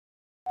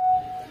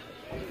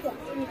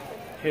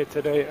here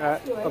today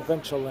at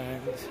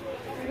Adventureland.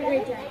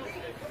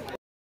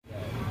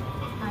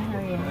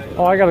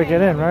 Oh, I gotta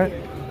get in, right?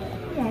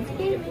 Don't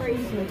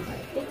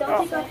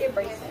take off your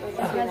bracelet.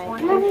 I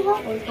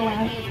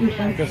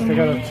guess they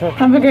gotta check.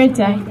 Have a great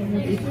day.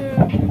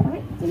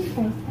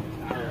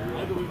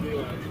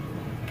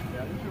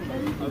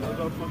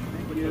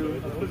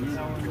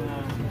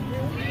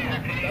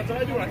 That's what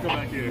I do when I come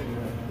back here.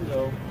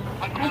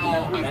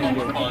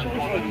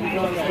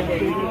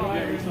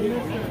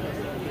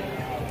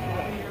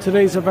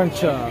 Today's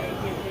adventure,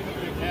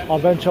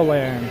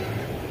 Adventureland.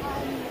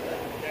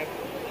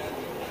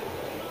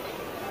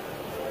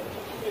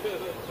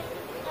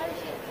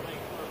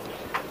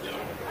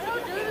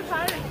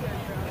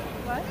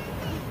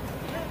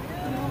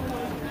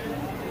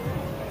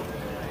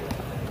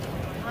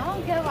 I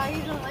don't get why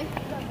you don't like it.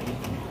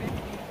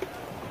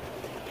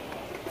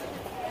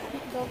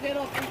 Don't get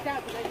all freaked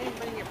out because I didn't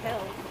bring your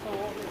pills. So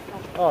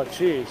Oh,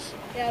 jeez.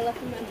 yeah, I left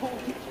them at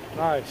home.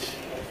 Nice.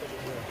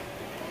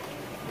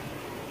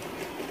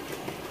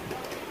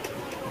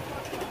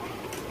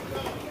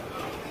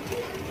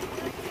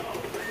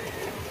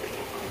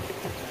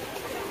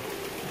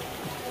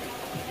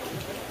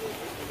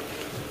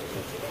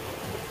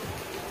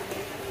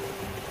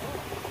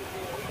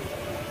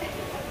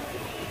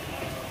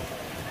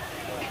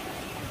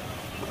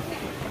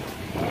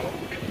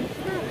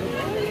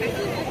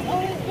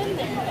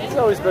 It's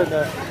always been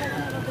there.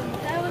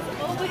 That was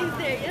always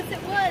there. Yes,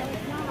 it was.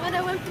 When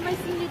I went for my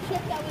senior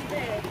trip, that was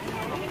there.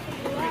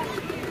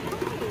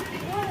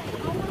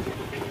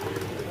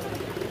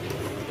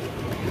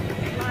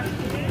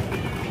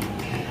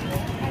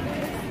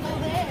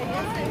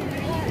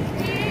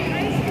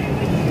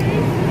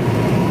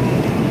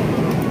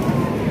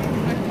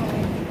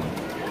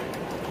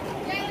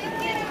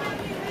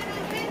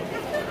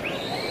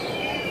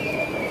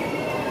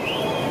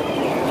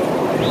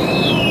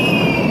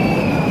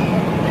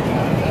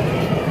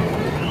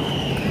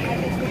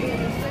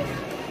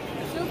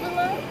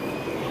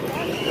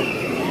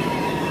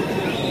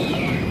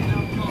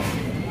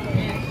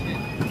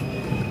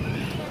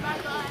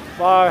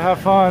 Bye, have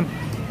fun,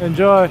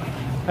 enjoy.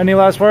 Any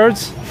last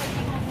words?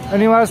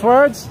 Any last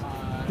words?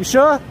 You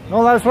sure? No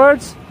last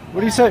words?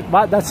 What do you say?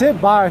 Bye. That's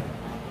it, bye.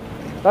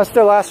 That's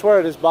their last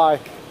word is bye.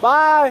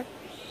 Bye!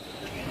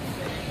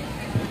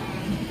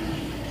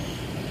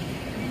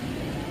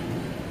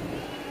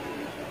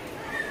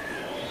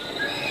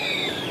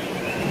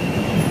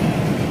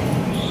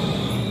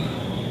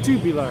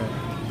 Tubular.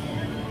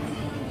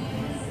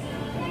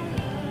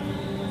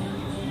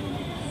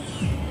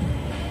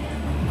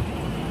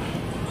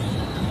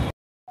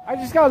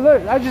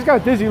 I just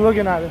got dizzy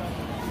looking at it.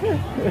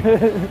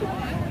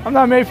 I'm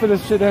not made for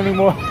this shit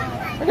anymore.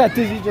 I got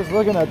dizzy just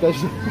looking at that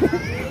shit.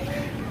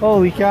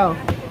 Holy cow.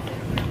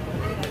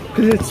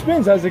 Cause it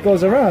spins as it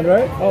goes around,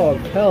 right? Oh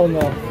hell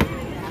no.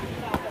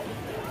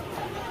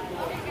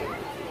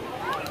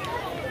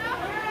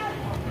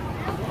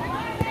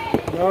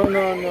 No,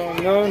 no, no,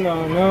 no,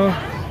 no, no.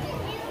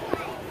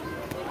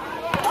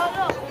 Oh,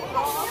 no.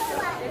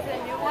 Is it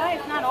a new one?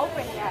 It's not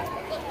open yet.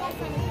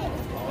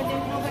 But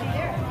there's nobody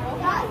there.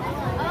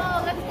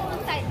 Oh, let's go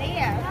inside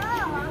there.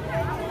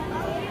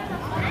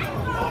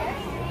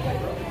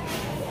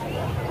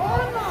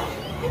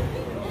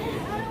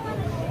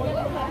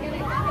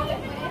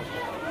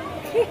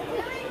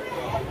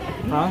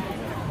 Huh?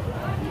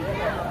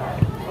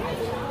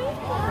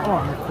 Oh,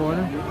 I'm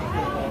recording.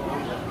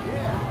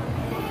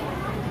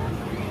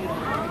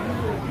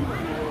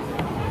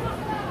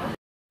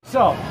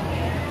 So,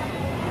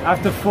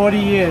 after 40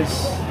 years,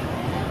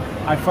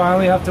 I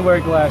finally have to wear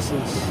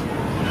glasses.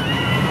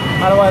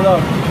 How do I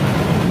look?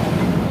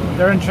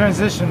 They're in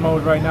transition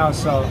mode right now,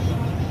 so...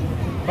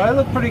 But I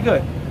look pretty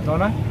good,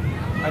 don't I?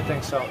 I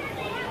think so.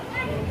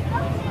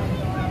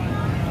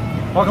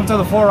 Welcome to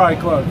the 4-Eye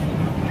Club.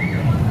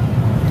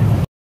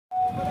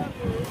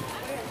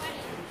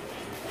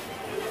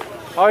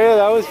 Oh yeah,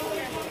 that was...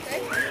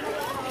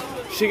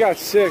 She got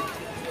sick.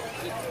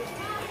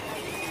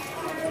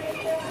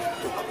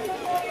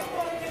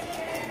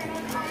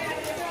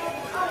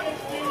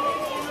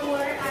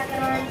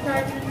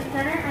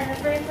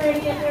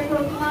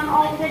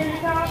 All the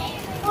shops.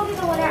 We'll be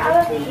the winner of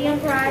a medium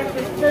prize,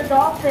 which is the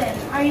dolphin.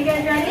 Are you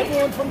guys ready?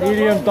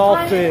 Medium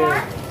dolphin.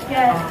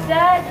 Get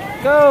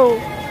set. Go!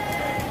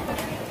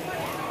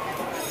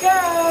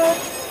 Go!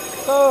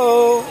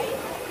 Go!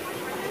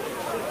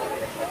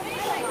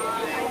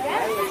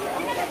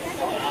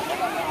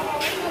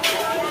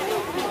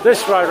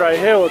 This ride right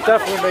here will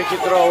definitely make you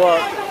throw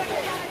up.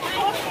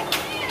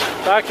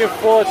 Back and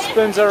forth,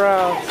 spins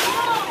around.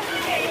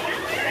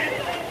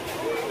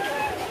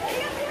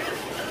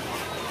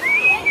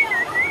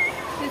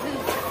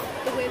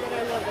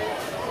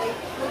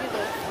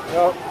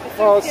 Yep.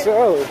 Well, it's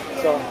early,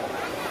 so.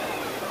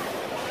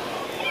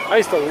 I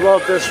used to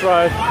love this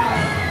ride.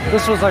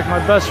 This was like my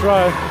best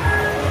ride.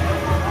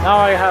 Now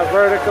I have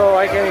vertigo.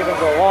 I can't even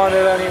go on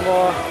it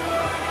anymore.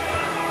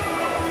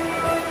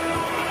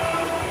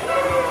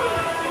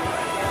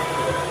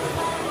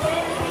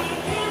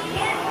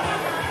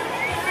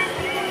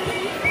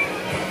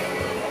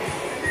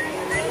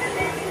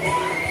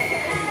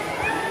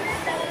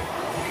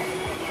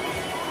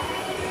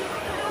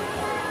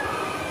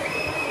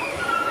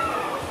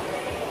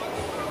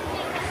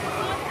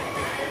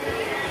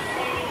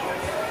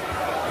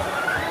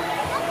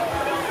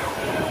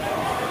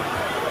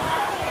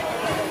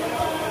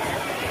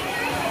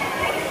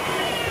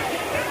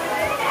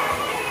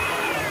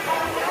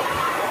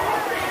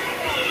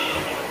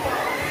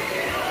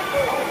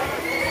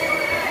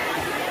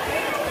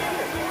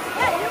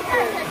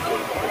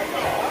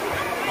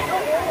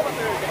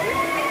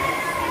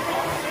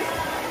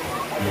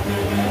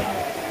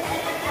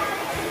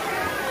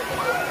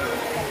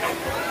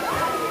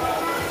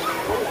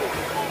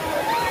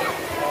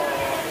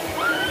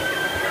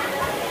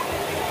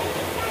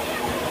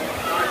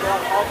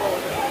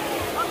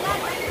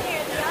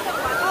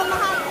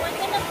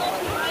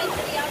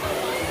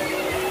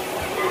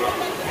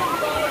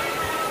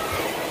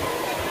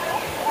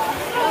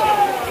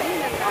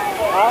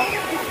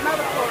 smell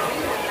the chlorine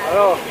in that.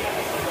 Oh.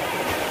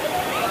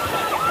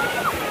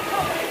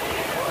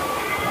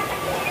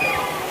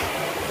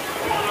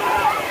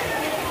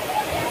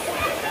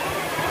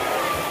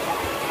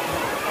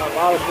 A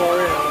lot of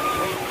chlorine.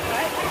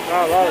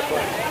 Not a lot of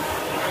chlorine.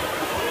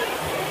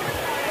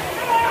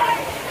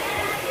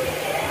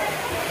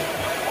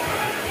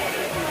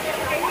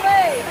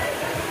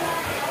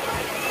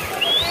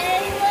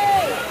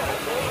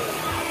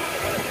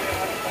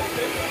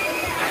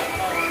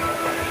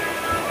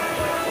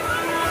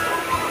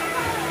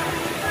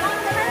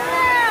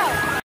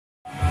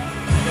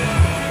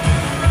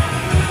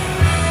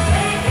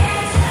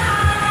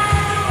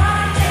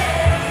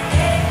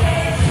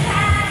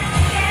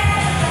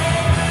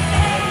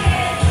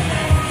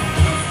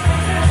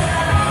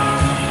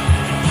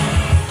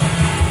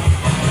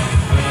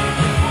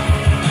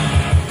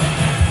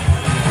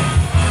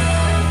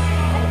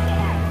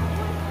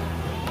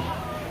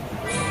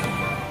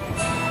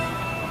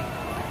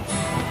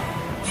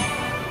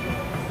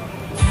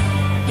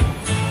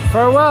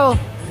 Farewell.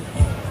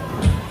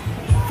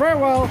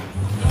 Farewell.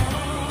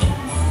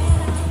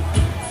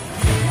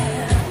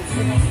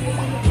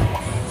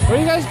 Where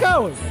are you guys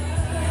going?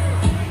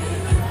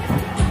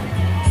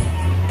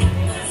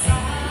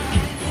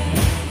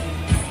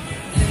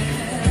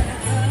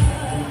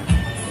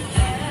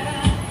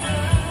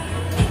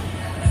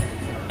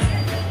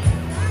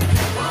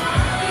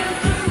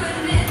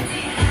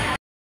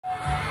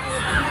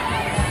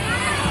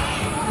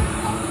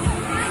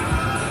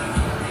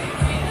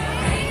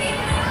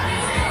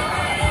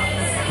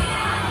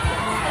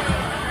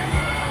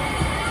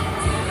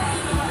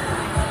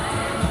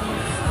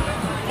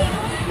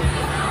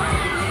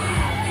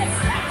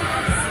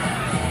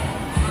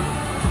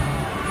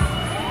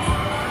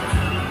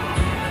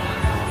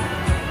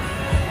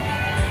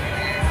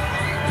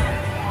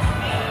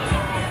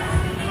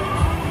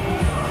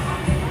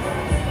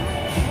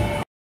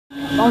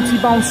 Bouncy,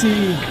 bouncy.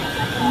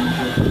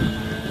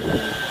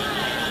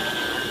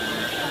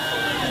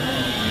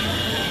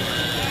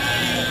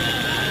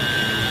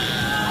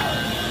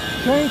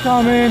 Train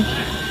coming.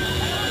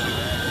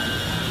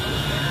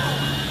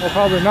 Well,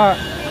 probably not.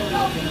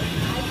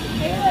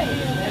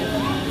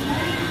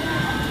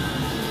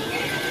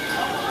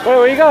 Wait,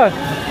 where you going?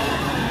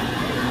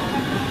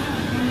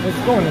 It's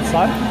going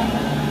inside.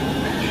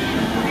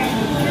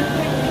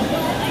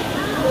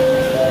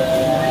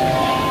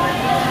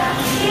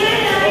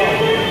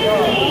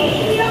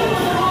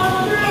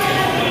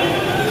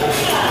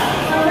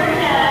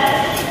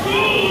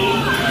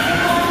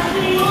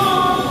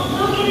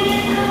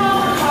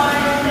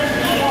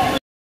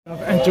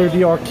 I've entered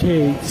the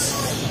arcades.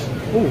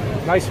 Ooh,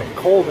 nice and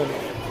cold in here.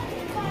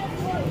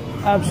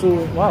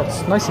 Absolutely, wow,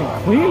 it's nice and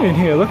clean in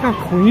here. Look how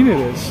clean it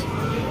is.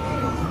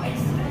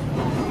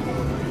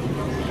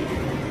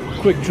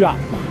 Quick drop.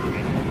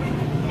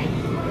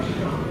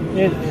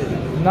 It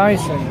is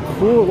nice and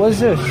cool. What is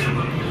this?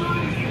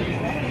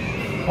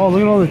 Oh,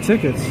 look at all the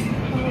tickets.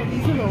 Oh,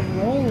 these are a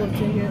roll of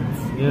tickets.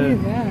 Yeah. Look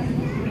at that.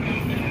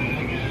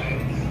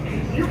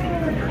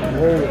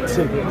 Roll of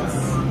tickets.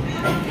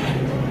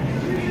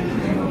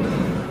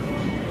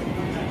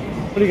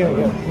 What are you gonna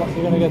get?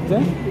 You're gonna get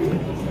them?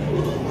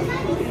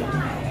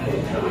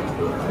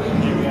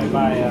 You're gonna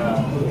buy,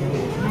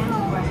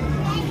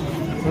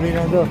 what are you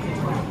gonna do?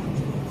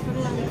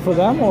 For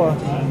them or?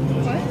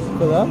 What?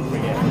 For them?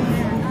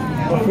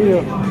 Or for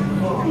you?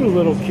 You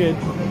little kid.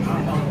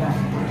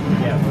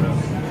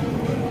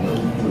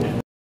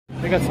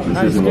 They got some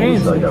nice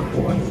games. I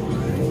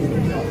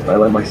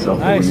let myself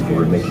Nice believe we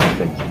were making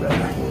things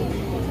better.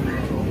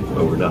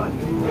 But we're not.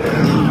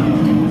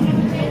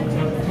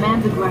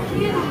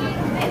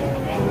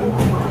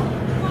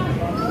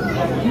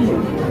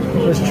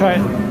 Let's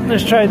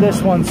try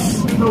this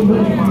once. That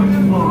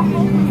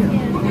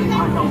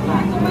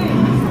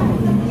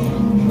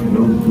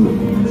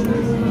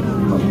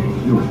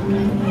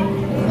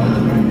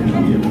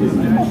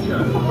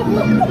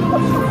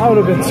would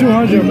have been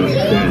 200.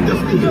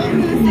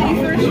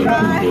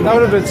 That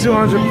would have been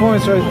 200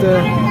 points right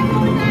there.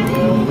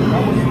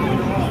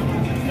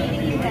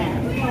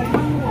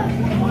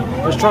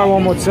 Let's try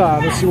one more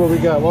time. Let's see what we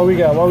got. What we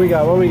got.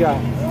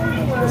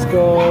 Let's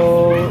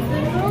go.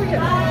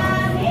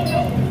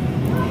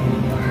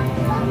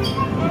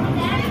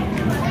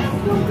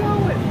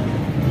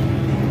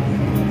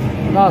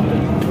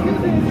 Nothing.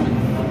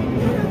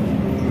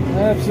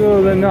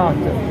 Absolutely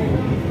nothing.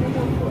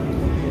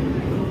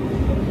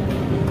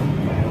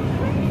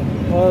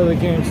 What other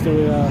games do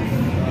we have?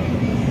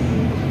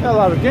 Got a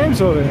lot of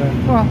games over here.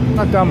 Well,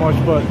 not that much,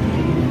 but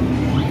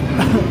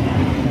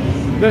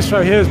this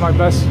right here is my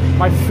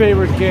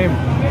favorite game.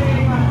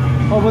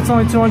 Oh, but it's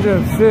only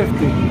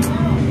 250.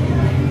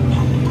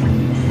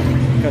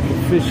 Got the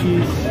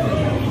fishies.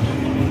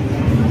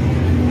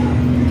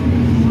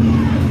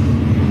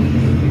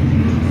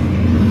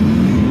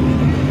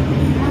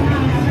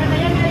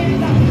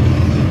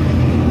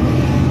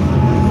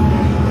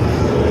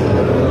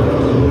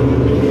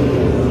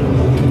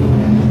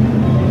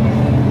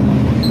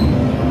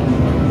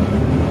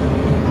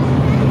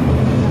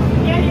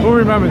 Who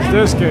remembers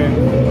this game?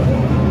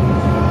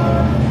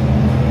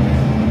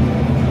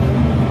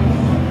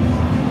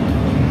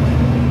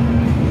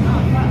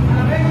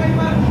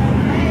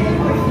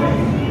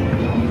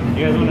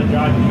 You guys want to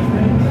jog these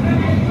things?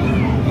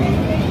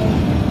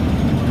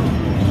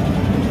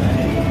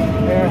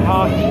 Air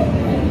hockey.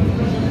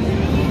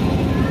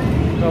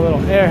 Got a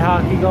little air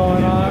hockey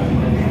going on.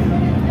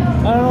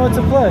 I don't know what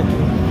to play.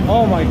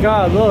 Oh my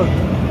god, look.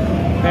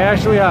 They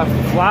actually have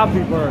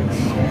Flappy Birds.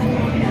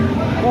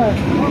 What?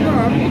 Oh no,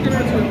 I'm looking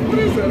at you. What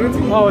is that? That's a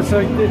Oh, it's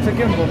a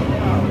gimbal.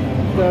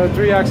 The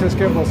 3-axis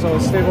gimbal, so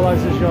it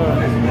stabilizes your.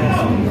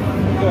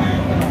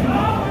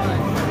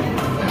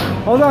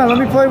 Hold on, let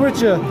me play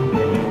with you.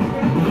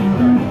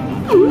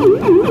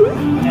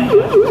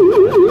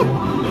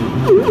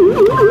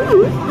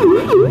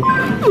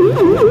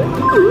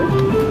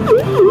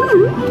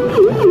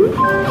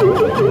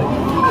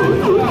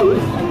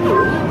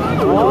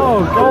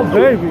 Oh, go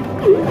baby.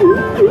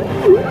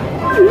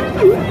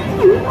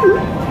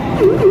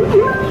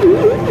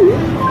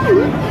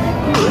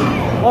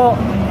 Oh,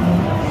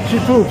 she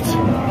pooped.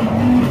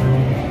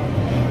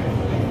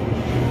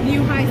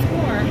 New high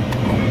score.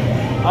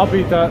 I'll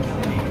beat that.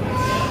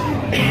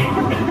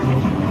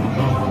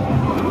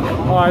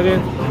 Oh, I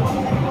didn't.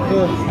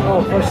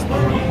 Oh, first.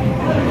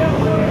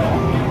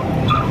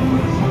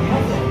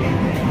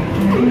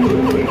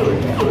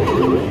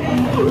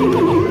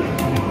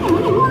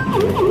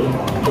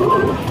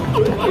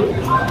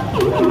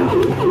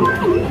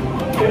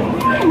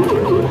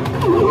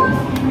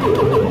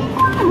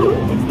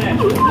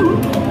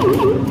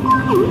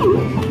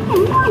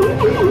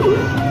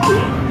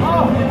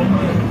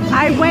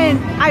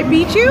 I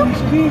beat you?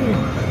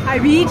 I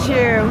beat you.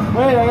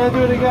 Wait, I gotta do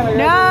it again.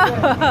 No.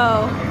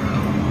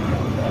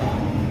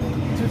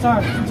 Two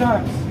times. I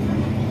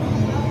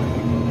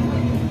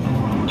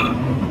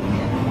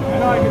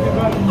know I can do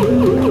better.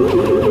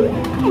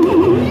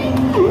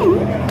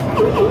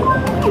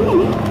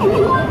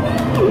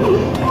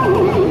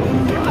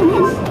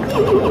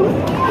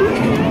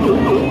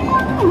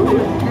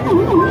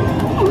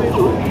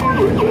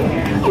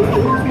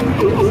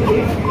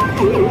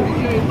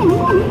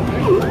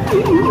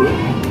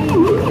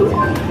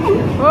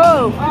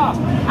 Oh,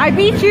 I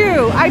beat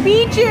you. I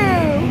beat you.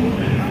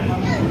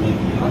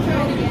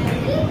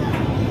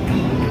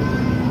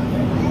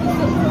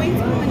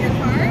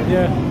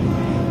 Yeah.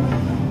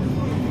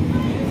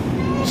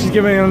 She's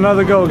giving it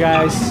another go,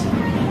 guys.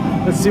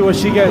 Let's see what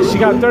she gets. She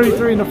got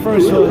 33 in the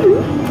first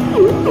one.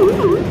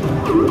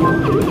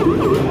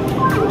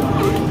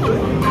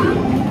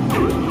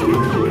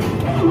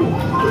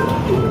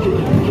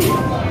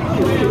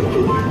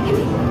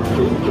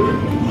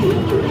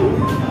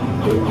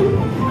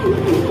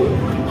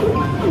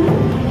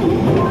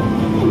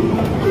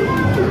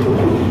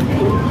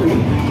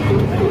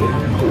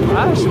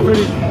 That's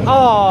pretty.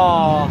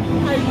 Oh.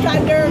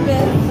 I'm nervous.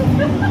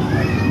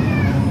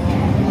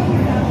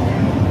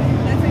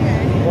 That's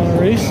okay. Want to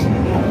race?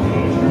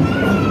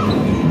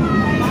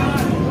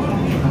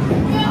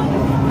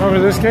 Remember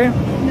this game?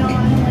 No,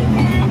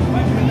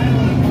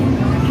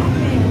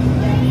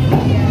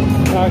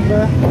 Back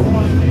there.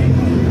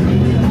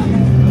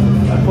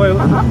 Play.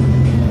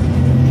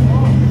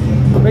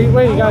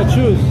 Wait, you gotta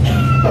choose.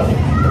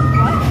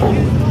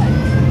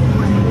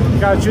 You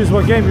gotta choose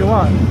what game you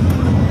want.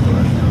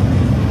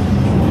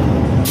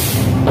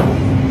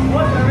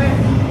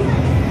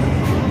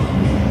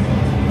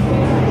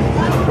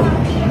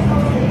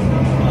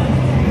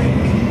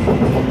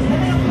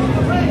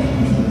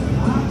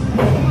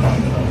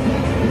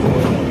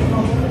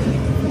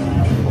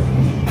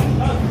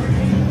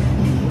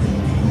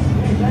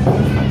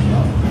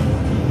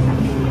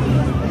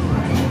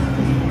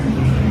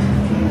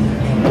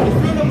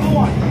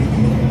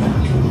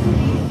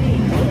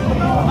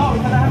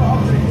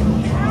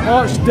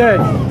 Oh, she's dead.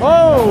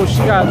 Oh, she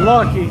got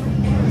lucky.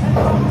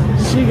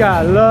 She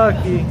got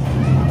lucky.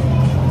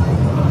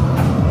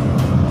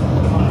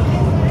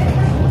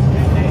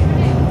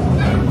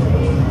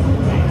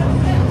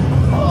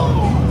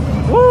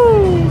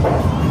 Woo!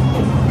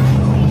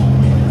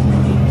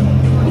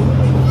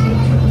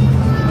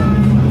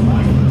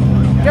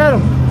 Get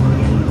him.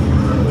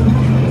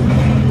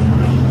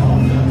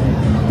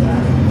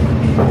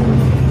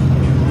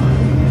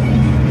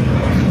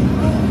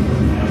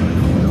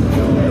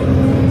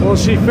 Will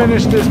she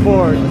finish this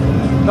board?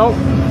 Nope.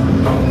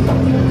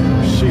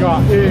 She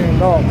got in.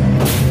 No.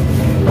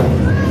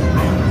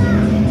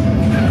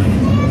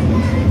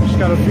 She's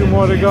got a few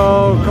more to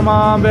go. Come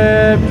on,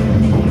 babe.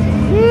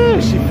 Yeah,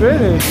 she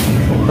finished.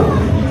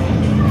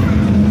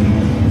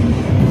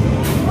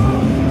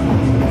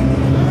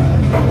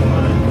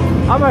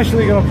 I'm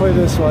actually gonna play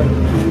this one.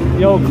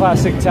 The old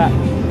classic tap.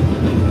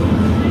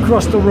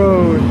 Across the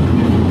road.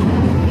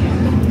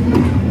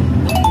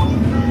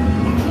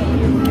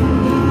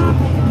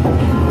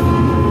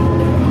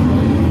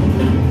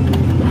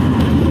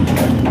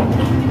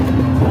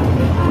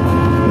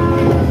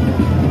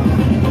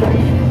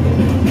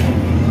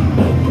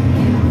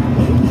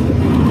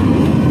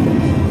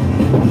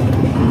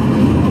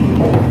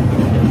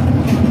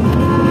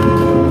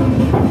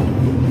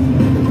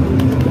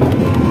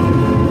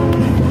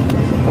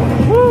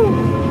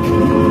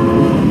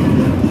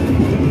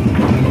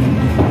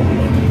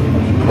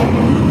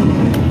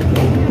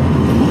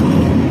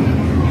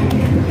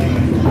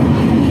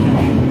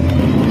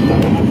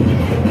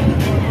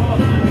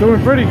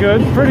 pretty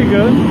good, pretty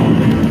good.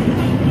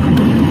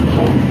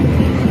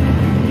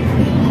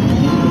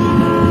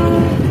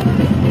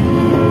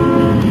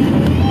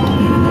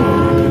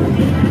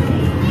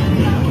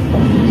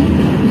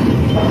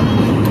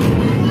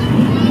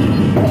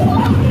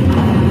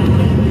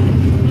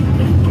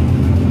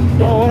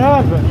 Oh, what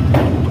happened?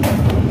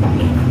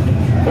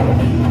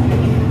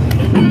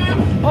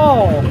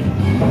 Oh,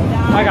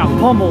 I got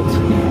pummeled.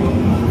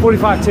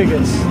 45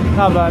 tickets.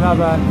 Not bad, not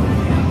bad.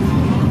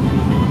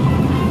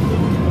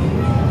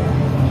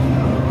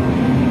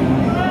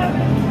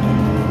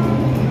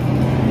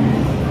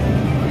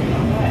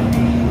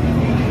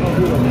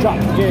 Drop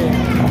the game.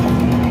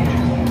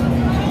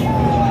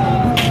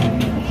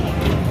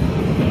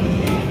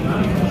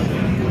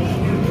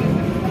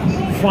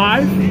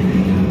 5?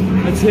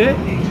 That's it?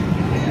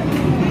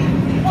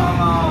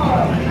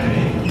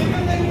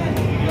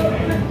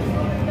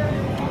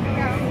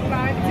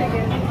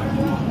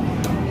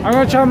 I'm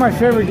gonna try my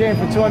favorite game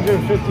for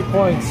 250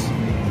 points.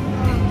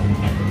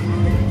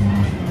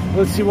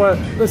 Let's see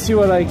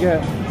what I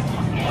get.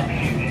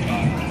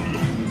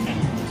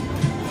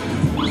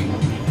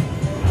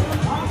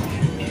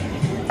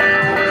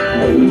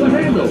 Open the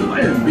handle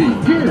and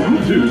begin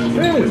to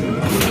spin.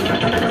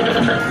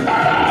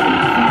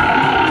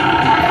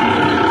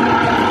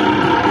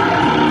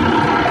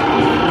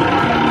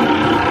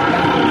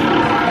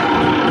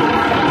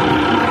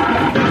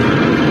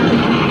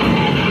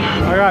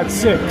 I got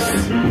 6.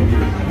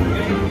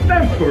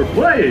 Thanks for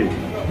playing.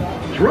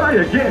 Try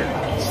again.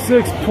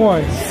 6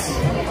 points.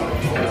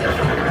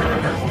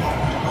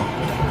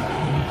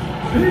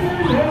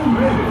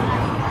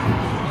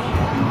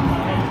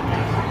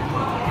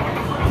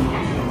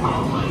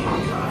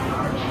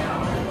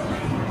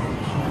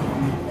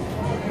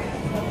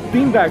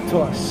 Beanbag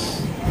toss.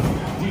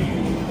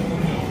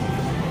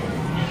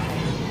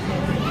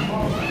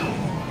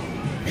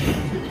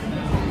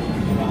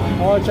 I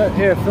want to try.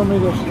 Here, film me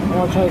this. I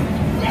want to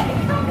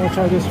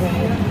try this one.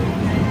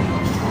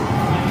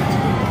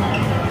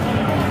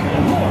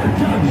 The more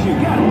jugs you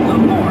get, the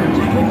more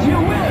tickets you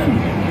win.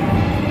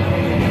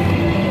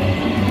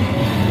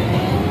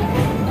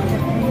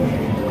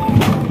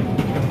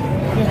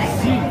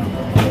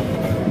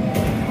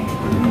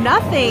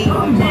 Nothing.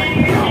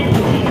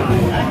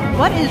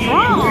 What is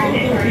wrong?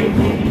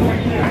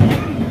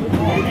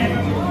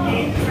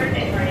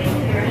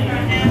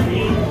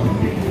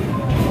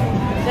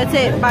 That's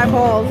it, 5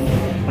 holes.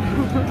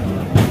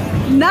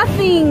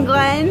 Nothing,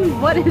 Glenn.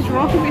 What is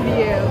wrong with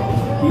you?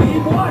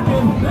 Keep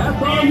watching.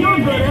 That's all you're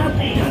good at.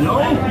 You know,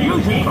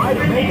 you should try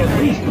to make at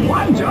least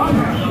 1 jug.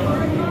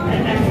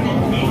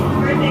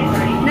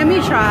 Let me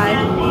try.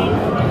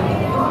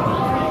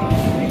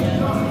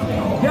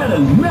 Get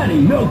as many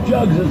milk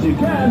jugs as you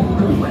can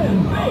to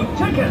win big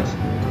tickets.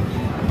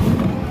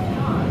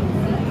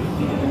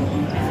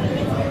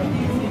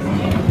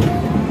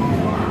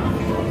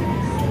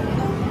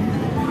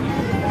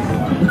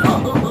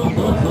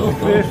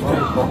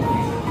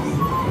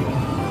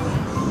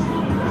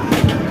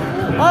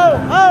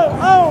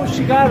 Oh,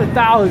 she got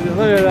 1,000.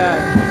 Look at that.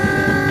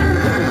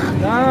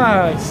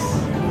 Nice.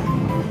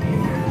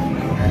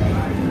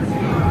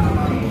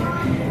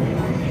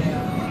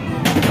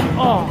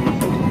 Oh,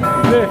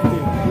 50.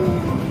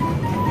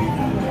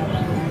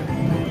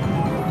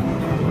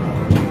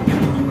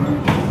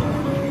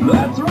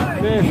 That's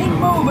right. 50. Keep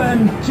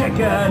moving,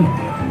 chicken.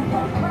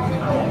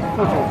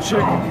 Fucking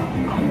chicken.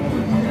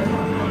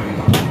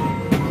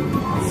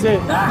 That's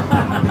it.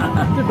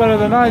 Did better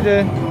than I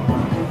did.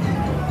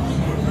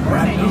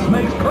 Practice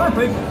makes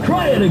perfect.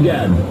 Try it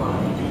again.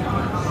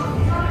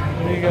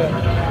 There you go.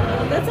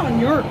 That's on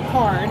your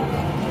card.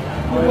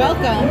 You're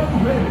welcome.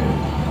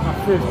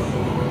 50.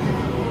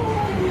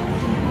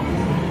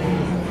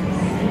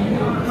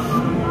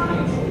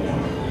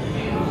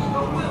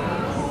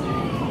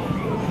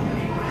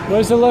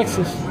 Where's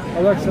Alexis?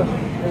 Alexa.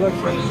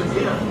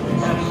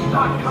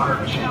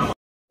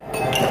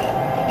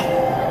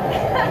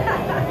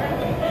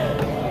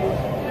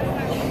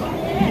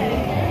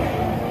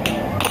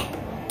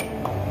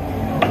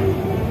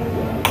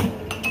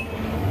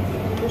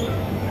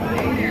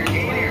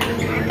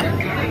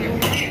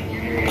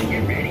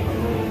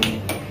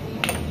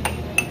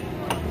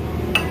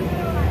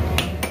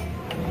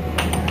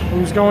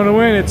 Who's going to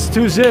win? It's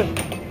 2-zip.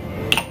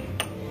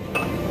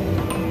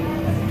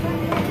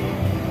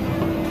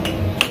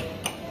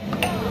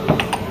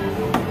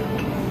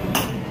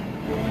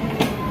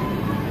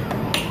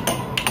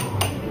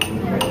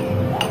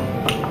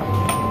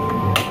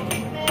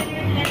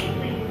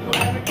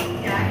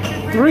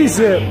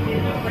 Three-zip.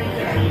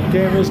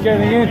 Game is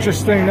getting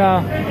interesting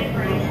now.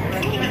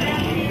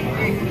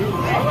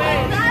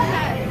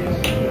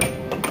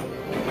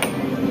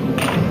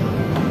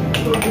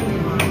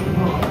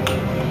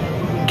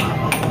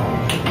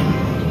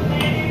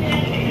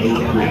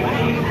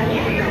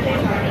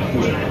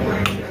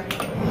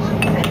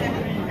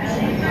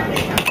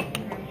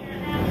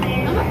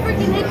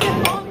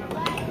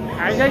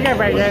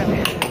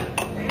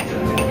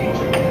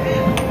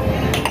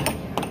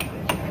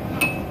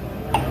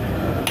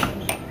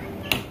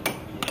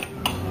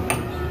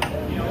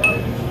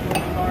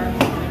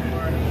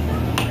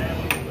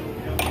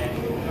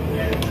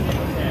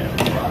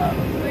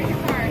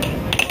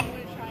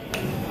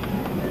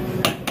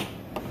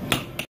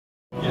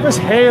 Miss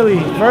Haley,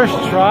 first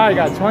try,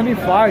 got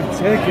 25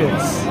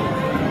 tickets.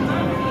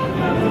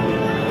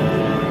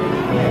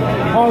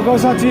 Oh, it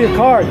goes onto your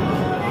card.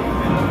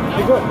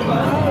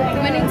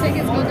 Winning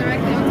tickets go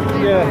directly onto the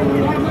Yeah.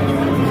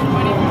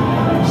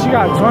 She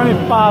got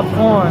 25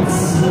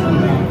 points.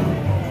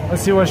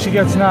 Let's see what she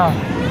gets now.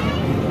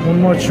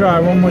 One more try,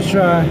 one more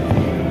try.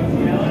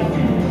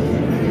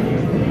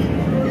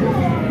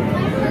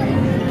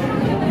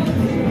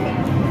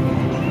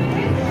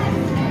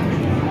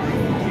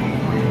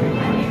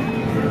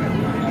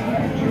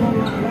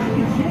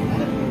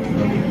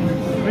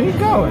 Where you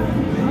going?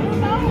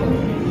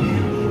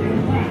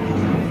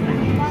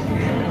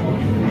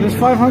 There's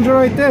 500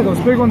 right there. Those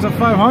big ones are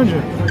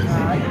 500.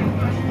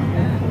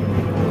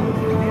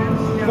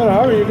 You gotta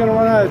hurry, you're gonna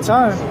run out of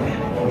time.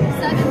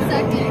 7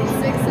 seconds,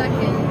 6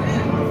 seconds.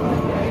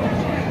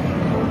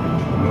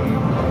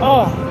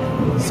 Oh,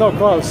 so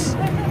close.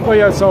 But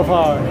yet so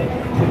far.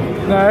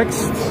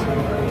 Next.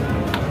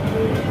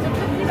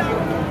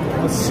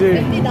 Let's see.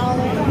 $50.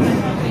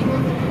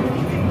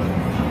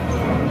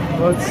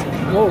 Let's,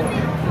 whoa.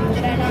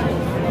 Did I not?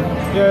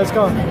 Yeah, let's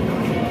go.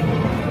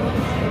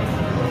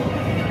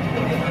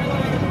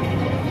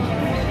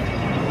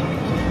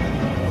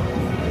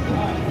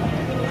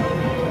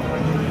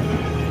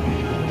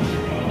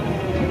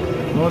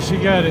 Will she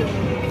get it?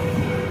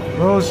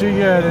 Will she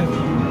get it?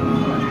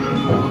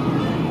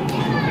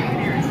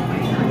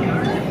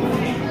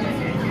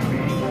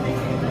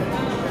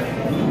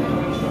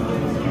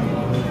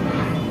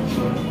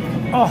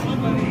 Oh,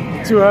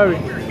 too heavy.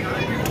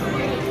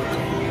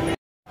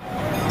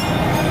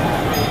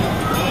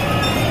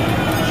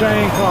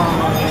 Train car.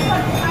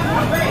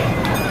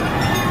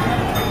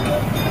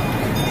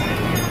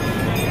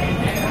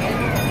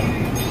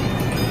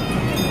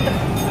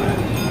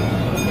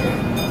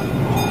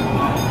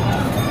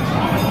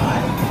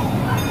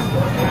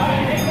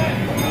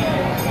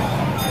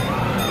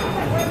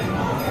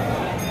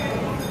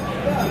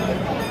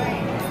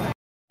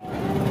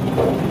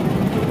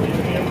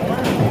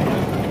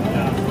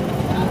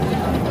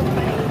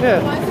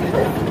 Yeah.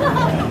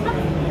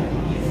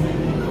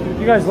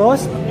 You guys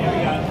lost?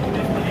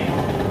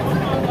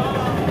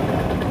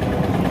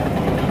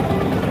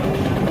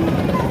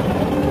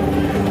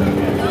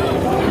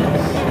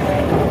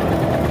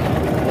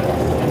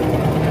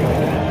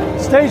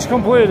 Stage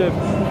completed.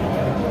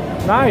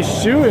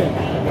 Nice shooting.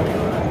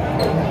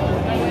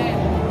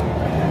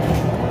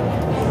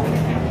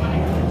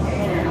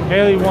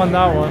 Haley won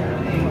that one.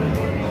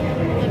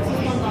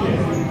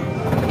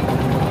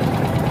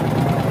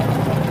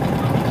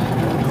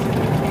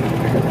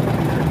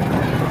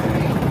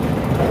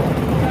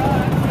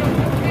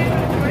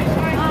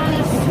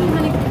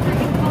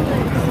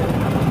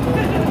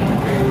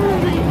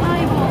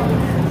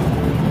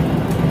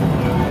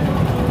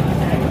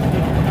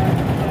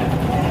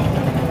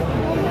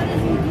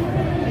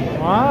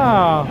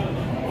 Wow,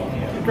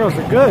 girls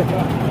are good.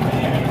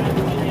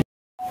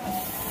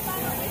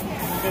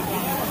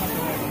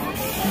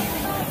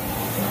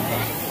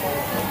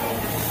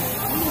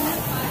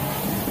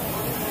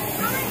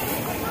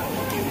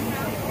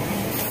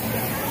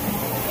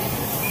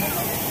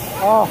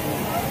 Oh.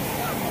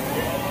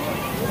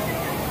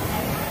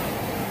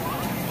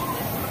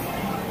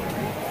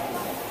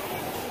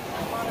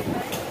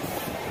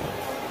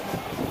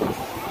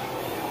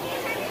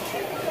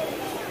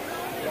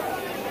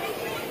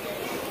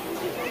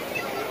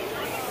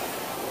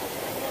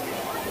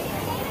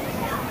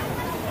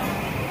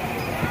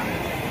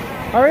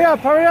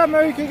 Hurry up,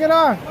 maybe you can get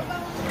on.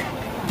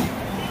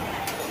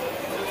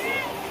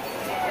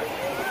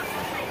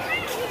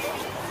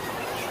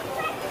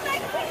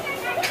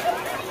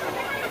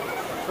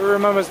 Who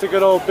remembers the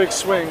good old big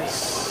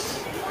swings?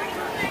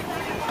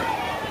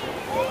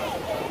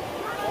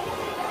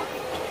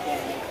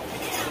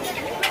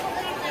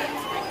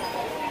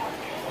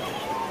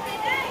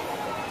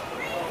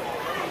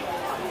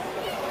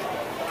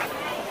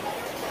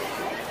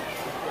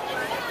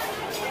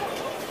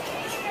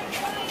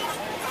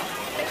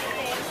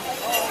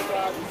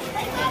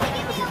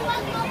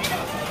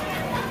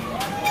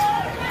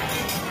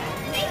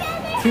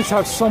 Kids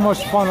have so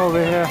much fun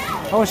over here.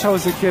 I wish I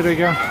was a kid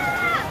again.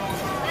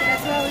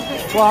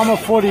 Well, I'm a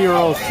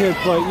 40-year-old kid,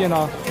 but you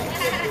know.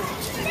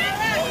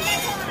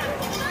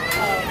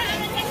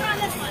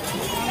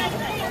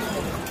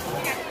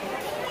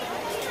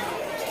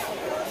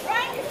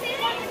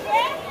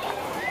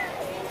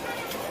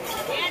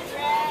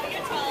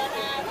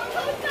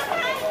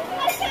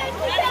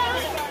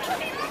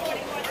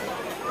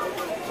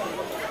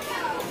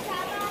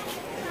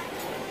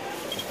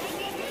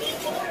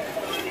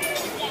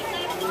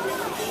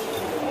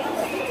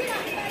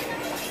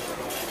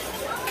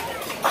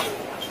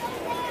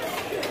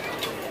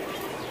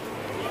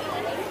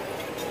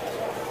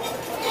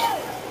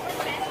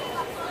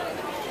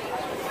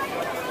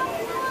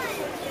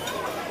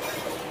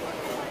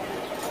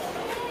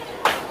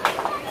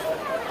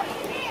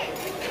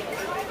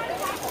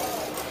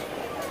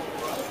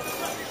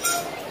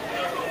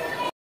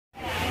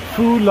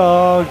 Food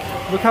log.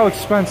 Look how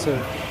expensive.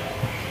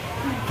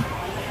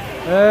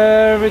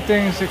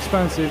 Everything's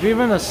expensive.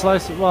 Even a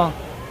slice of, well,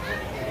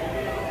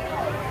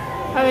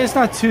 I mean, it's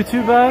not too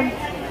bad,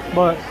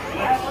 but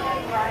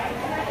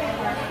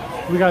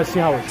we gotta see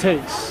how it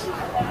tastes.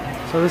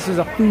 So this is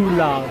a food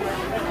log.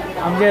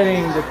 I'm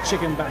getting the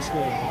chicken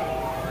basket.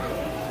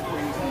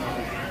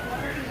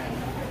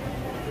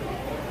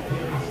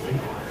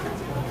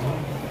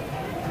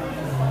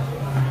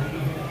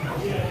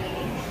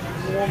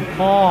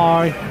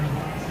 Hi.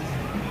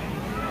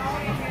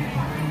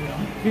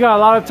 You got a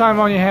lot of time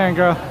on your hand,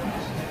 girl.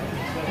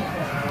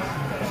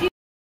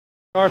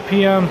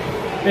 RPM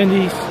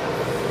Indy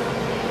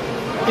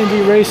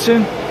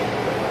racing.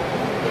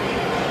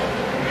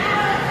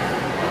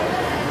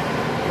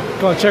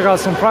 Gonna check out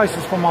some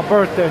prices for my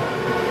birthday.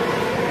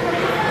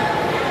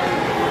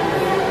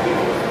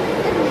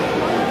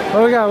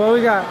 What we got? What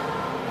we got?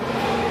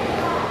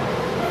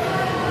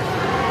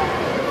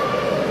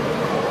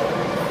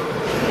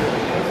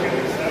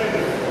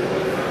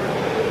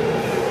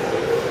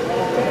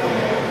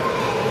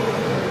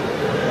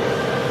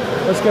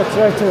 Let's get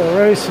right to the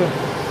racing.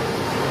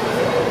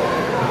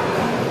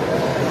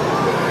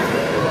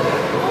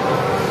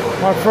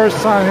 My first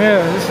time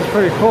here. This is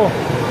pretty cool.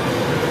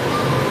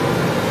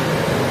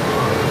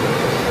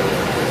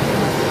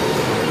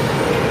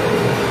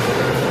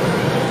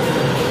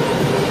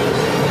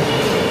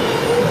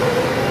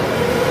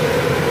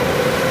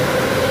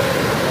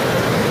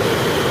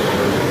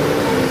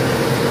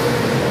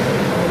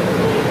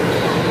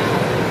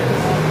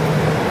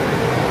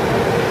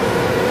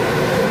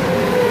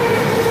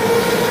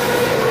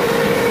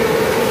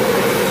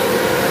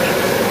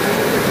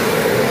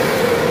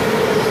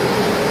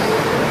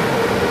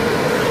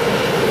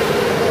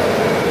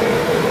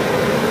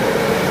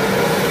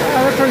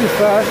 Pretty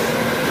fast.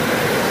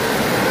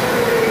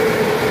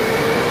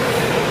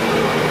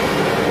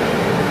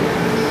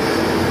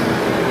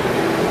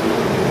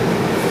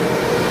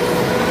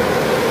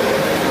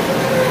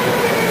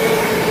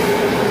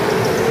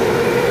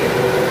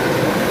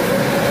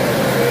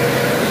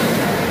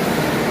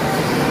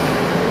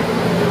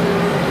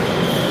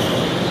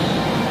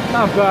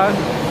 Not bad.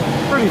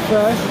 Pretty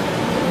fast.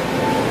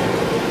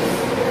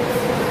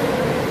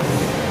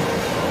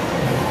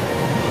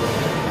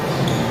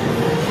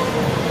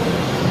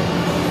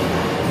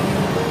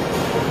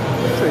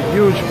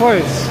 Huge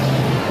place.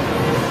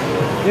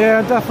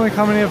 Yeah, definitely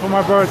coming in for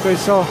my birthday,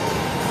 so